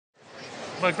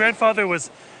My grandfather was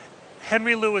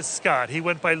Henry Louis Scott. He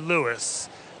went by Louis.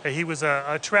 He was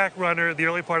a track runner in the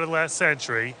early part of the last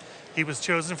century. He was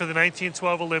chosen for the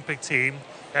 1912 Olympic team,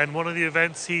 and one of the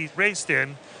events he raced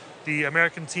in, the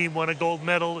American team won a gold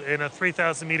medal in a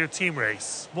 3,000-meter team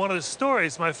race. One of the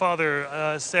stories my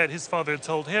father said his father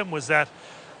told him was that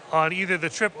on either the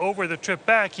trip over or the trip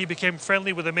back, he became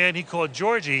friendly with a man he called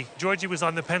Georgie. Georgie was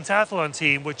on the pentathlon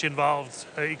team, which involved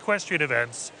equestrian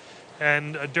events.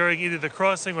 And during either the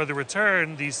crossing or the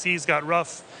return, the seas got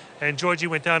rough, and Georgie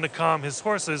went down to calm his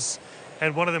horses,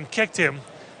 and one of them kicked him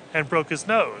and broke his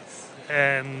nose.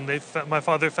 And my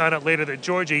father found out later that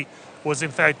Georgie was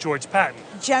in fact George Patton.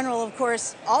 General, of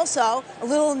course, also a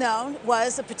little known,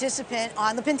 was a participant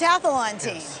on the pentathlon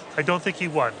team. Yes. I don't think he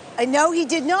won. I know he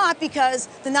did not, because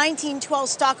the 1912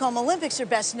 Stockholm Olympics are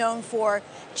best known for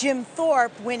Jim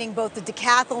Thorpe winning both the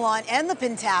decathlon and the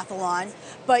pentathlon,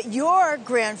 but your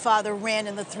grandfather ran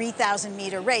in the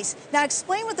 3,000-meter race. Now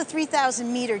explain what the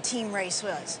 3,000-meter team race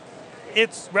was.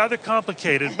 It's rather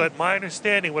complicated, but my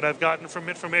understanding, what I've gotten from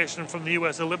information from the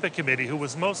U.S. Olympic Committee, who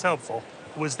was most helpful,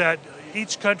 was that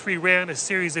each country ran a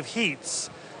series of heats.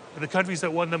 The countries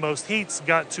that won the most heats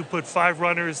got to put 5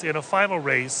 runners in a final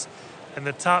race, and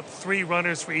the top 3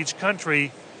 runners for each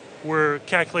country were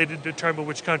calculated to determine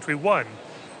which country won.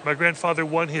 My grandfather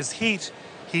won his heat.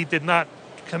 He did not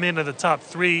come in the top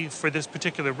 3 for this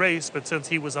particular race, but since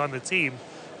he was on the team,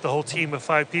 the whole team of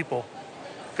 5 people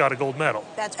got a gold medal.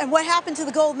 And what happened to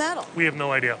the gold medal? We have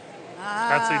no idea.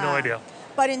 Absolutely no idea.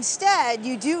 But instead,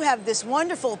 you do have this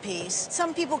wonderful piece.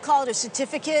 Some people call it a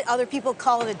certificate, other people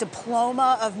call it a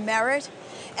diploma of merit.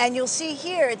 And you'll see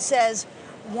here it says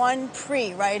 1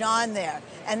 Prix right on there.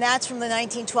 And that's from the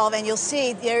 1912. And you'll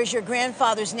see there's your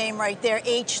grandfather's name right there,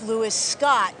 H. Louis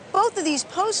Scott. Both of these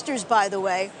posters, by the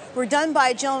way, were done by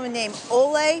a gentleman named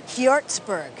Ole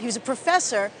Hjortsberg. He was a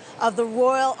professor of the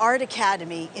Royal Art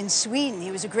Academy in Sweden. He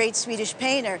was a great Swedish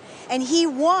painter, and he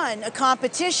won a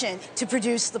competition to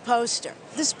produce the poster.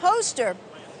 This poster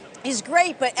is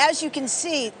great, but as you can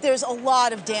see, there's a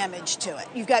lot of damage to it.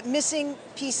 You've got missing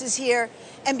pieces here,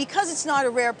 and because it's not a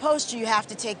rare poster, you have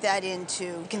to take that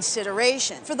into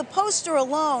consideration. For the poster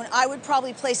alone, I would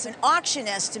probably place an auction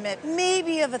estimate,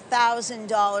 maybe of $1,000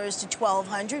 to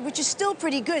 $1,200, which is still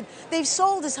pretty good. They've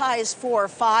sold as high as 4 or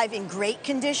 5 in great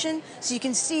condition, so you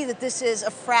can see that this is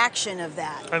a fraction of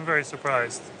that. I'm very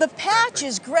surprised. The patch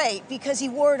is great because he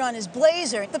wore it on his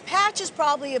blazer. The patch is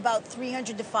probably about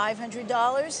 $300 to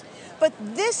 $500, but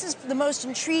this is the most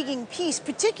intriguing piece,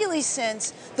 particularly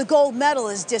since the gold medal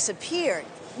has disappeared.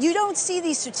 You don't see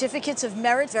these certificates of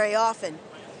merit very often.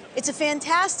 It's a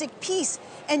fantastic piece,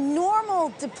 and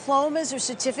normal diplomas or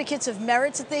certificates of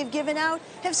merits that they've given out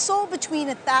have sold between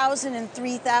 $1,000 and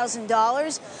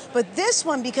 $3,000, but this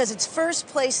one, because it's first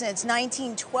place and it's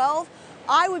 1912,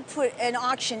 I would put an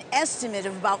auction estimate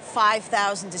of about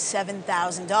 $5,000 to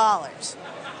 $7,000.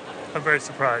 I'm very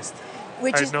surprised.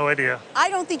 I had no idea.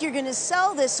 I don't think you're going to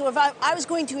sell this, so if I was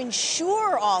going to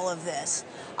insure all of this,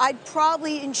 I'd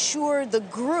probably insure the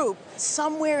group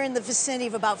somewhere in the vicinity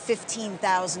of about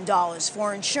 $15,000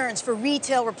 for insurance, for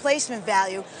retail replacement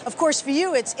value. Of course, for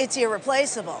you, it's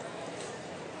irreplaceable.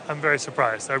 I'm very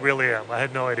surprised. I really am. I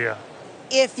had no idea.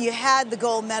 If you had the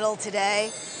gold medal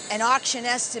today, an auction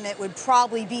estimate would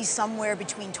probably be somewhere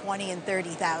between $20,000 and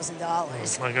 $30,000.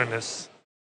 Oh, my goodness.